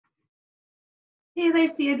Hey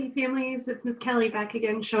there, C&D families. It's Miss Kelly back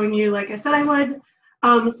again, showing you, like I said I would,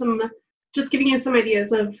 just giving you some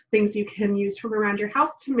ideas of things you can use from around your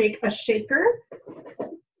house to make a shaker,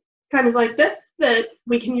 kind of like this, that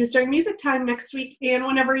we can use during music time next week and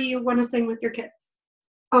whenever you want to sing with your kids.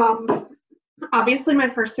 Obviously, my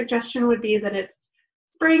first suggestion would be that it's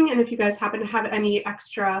spring, and if you guys happen to have any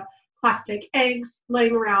extra plastic eggs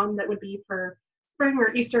laying around that would be for spring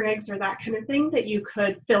or Easter eggs or that kind of thing, that you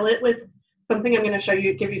could fill it with something. I'm going to show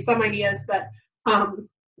you, give you some ideas, but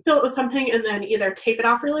fill it with something and then either tape it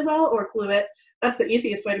off really well or glue it. That's the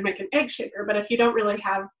easiest way to make an egg shaker. But if you don't really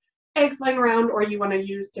have eggs laying around, or you want to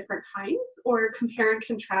use different kinds, or compare and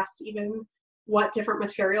contrast even what different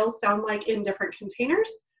materials sound like in different containers,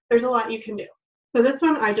 there's a lot you can do. So this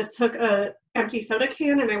one, I just took a empty soda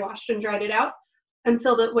can and I washed and dried it out and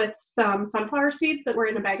filled it with some sunflower seeds that were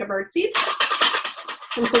in a bag of bird seed.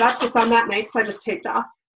 And so that's the sound that makes. I just taped off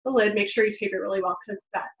the lid. Make sure you tape it really well because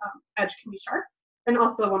that edge can be sharp. And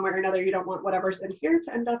also, one way or another, you don't want whatever's in here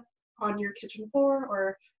to end up on your kitchen floor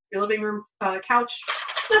or your living room couch,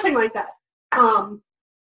 nothing like that.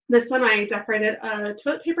 This one I decorated a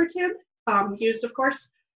toilet paper tube, used of course,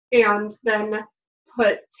 and then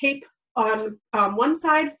put tape on one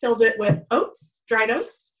side, filled it with oats, dried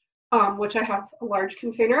oats, which I have a large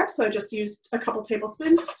container of, so I just used a couple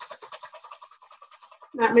tablespoons.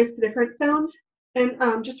 That makes a different sound.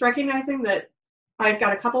 And just recognizing that I've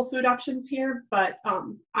got a couple food options here, but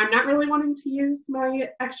I'm not really wanting to use my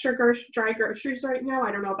extra dry groceries right now.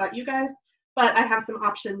 I don't know about you guys, but I have some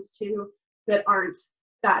options too that aren't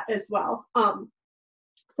that as well.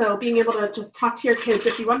 So being able to just talk to your kids,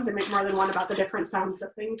 if you wanted to make more than one, about the different sounds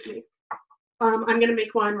that things make. I'm going to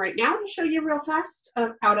make one right now to show you real fast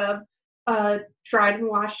out of a dried and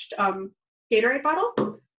washed Gatorade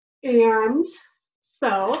bottle. And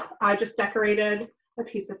so I just decorated a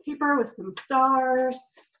piece of paper with some stars.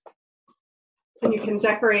 And you can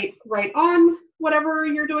decorate right on whatever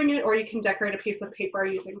you're doing it, or you can decorate a piece of paper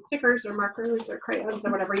using stickers or markers or crayons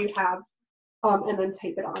or whatever you have, and then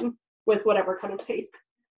tape it on with whatever kind of tape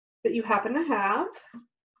that you happen to have.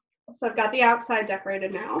 So I've got the outside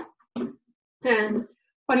decorated now. And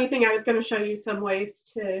funny thing, I was going to show you some ways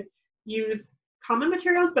to use common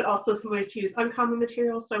materials, but also some ways to use uncommon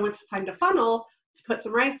materials. So I went to find a funnel to put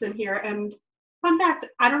some rice in here. And fun fact,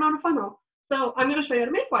 I don't own a funnel. So I'm going to show you how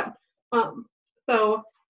to make one.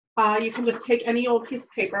 You can just take any old piece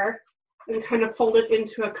of paper and kind of fold it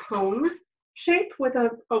into a cone shape with an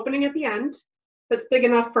opening at the end that's big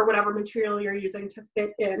enough for whatever material you're using to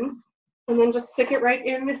fit in. And then just stick it right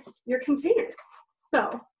in your container.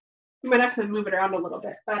 So you might have to move it around a little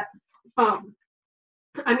bit, but I'm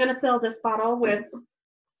going to fill this bottle with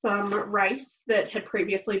some rice that had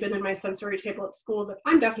previously been in my sensory table at school that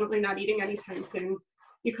I'm definitely not eating anytime soon.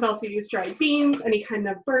 You could also use dried beans, any kind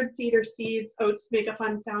of bird seed or seeds. Oats make a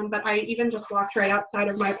fun sound, but I even just walked right outside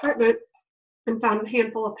of my apartment and found a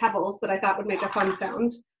handful of pebbles that I thought would make a fun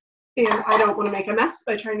sound. And I don't want to make a mess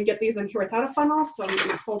by trying to get these in here without a funnel, so I'm going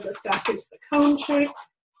to fold this back into the cone shape.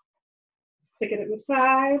 Stick it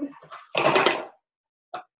inside.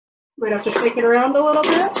 Might have to shake it around a little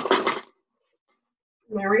bit.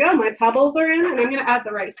 And there we go, my pebbles are in, and I'm going to add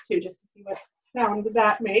the rice too, just to see what sound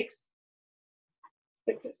that makes.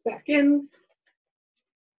 Stick this back in.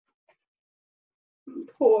 And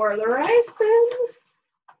pour the rice in,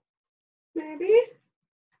 maybe.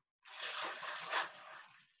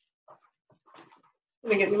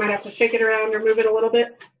 And again, you might have to shake it around or move it a little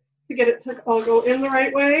bit to get it to all go in the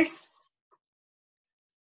right way.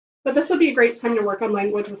 But this would be a great time to work on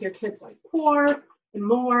language with your kids, like pour and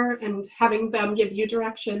more, and having them give you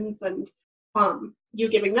directions and you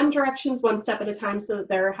giving them directions one step at a time so that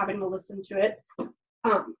they're having to listen to it.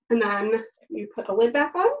 And then you put the lid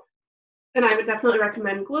back on. And I would definitely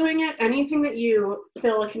recommend gluing it. Anything that you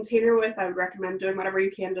fill a container with, I would recommend doing whatever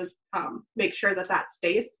you can to make sure that that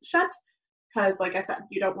stays shut. Because like I said,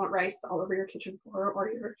 you don't want rice all over your kitchen floor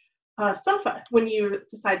or your sofa when you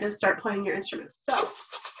decide to start playing your instruments. So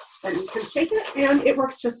then you can shake it, and it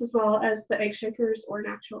works just as well as the egg shakers or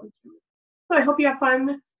natural instruments. So I hope you have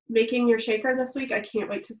fun making your shaker this week. I can't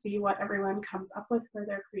wait to see what everyone comes up with for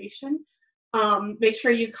their creation. Make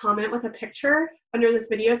sure you comment with a picture under this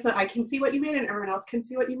video so I can see what you made and everyone else can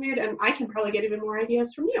see what you made, and I can probably get even more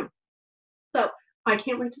ideas from you. So I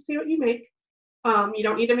can't wait to see what you make. You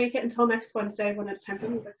don't need to make it until next Wednesday when it's time for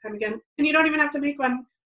music time again. And you don't even have to make one.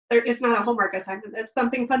 It's not a homework assignment. It's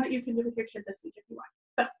something fun that you can do with your kid this week if you want.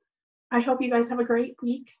 So I hope you guys have a great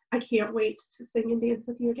week. I can't wait to sing and dance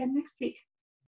with you again next week.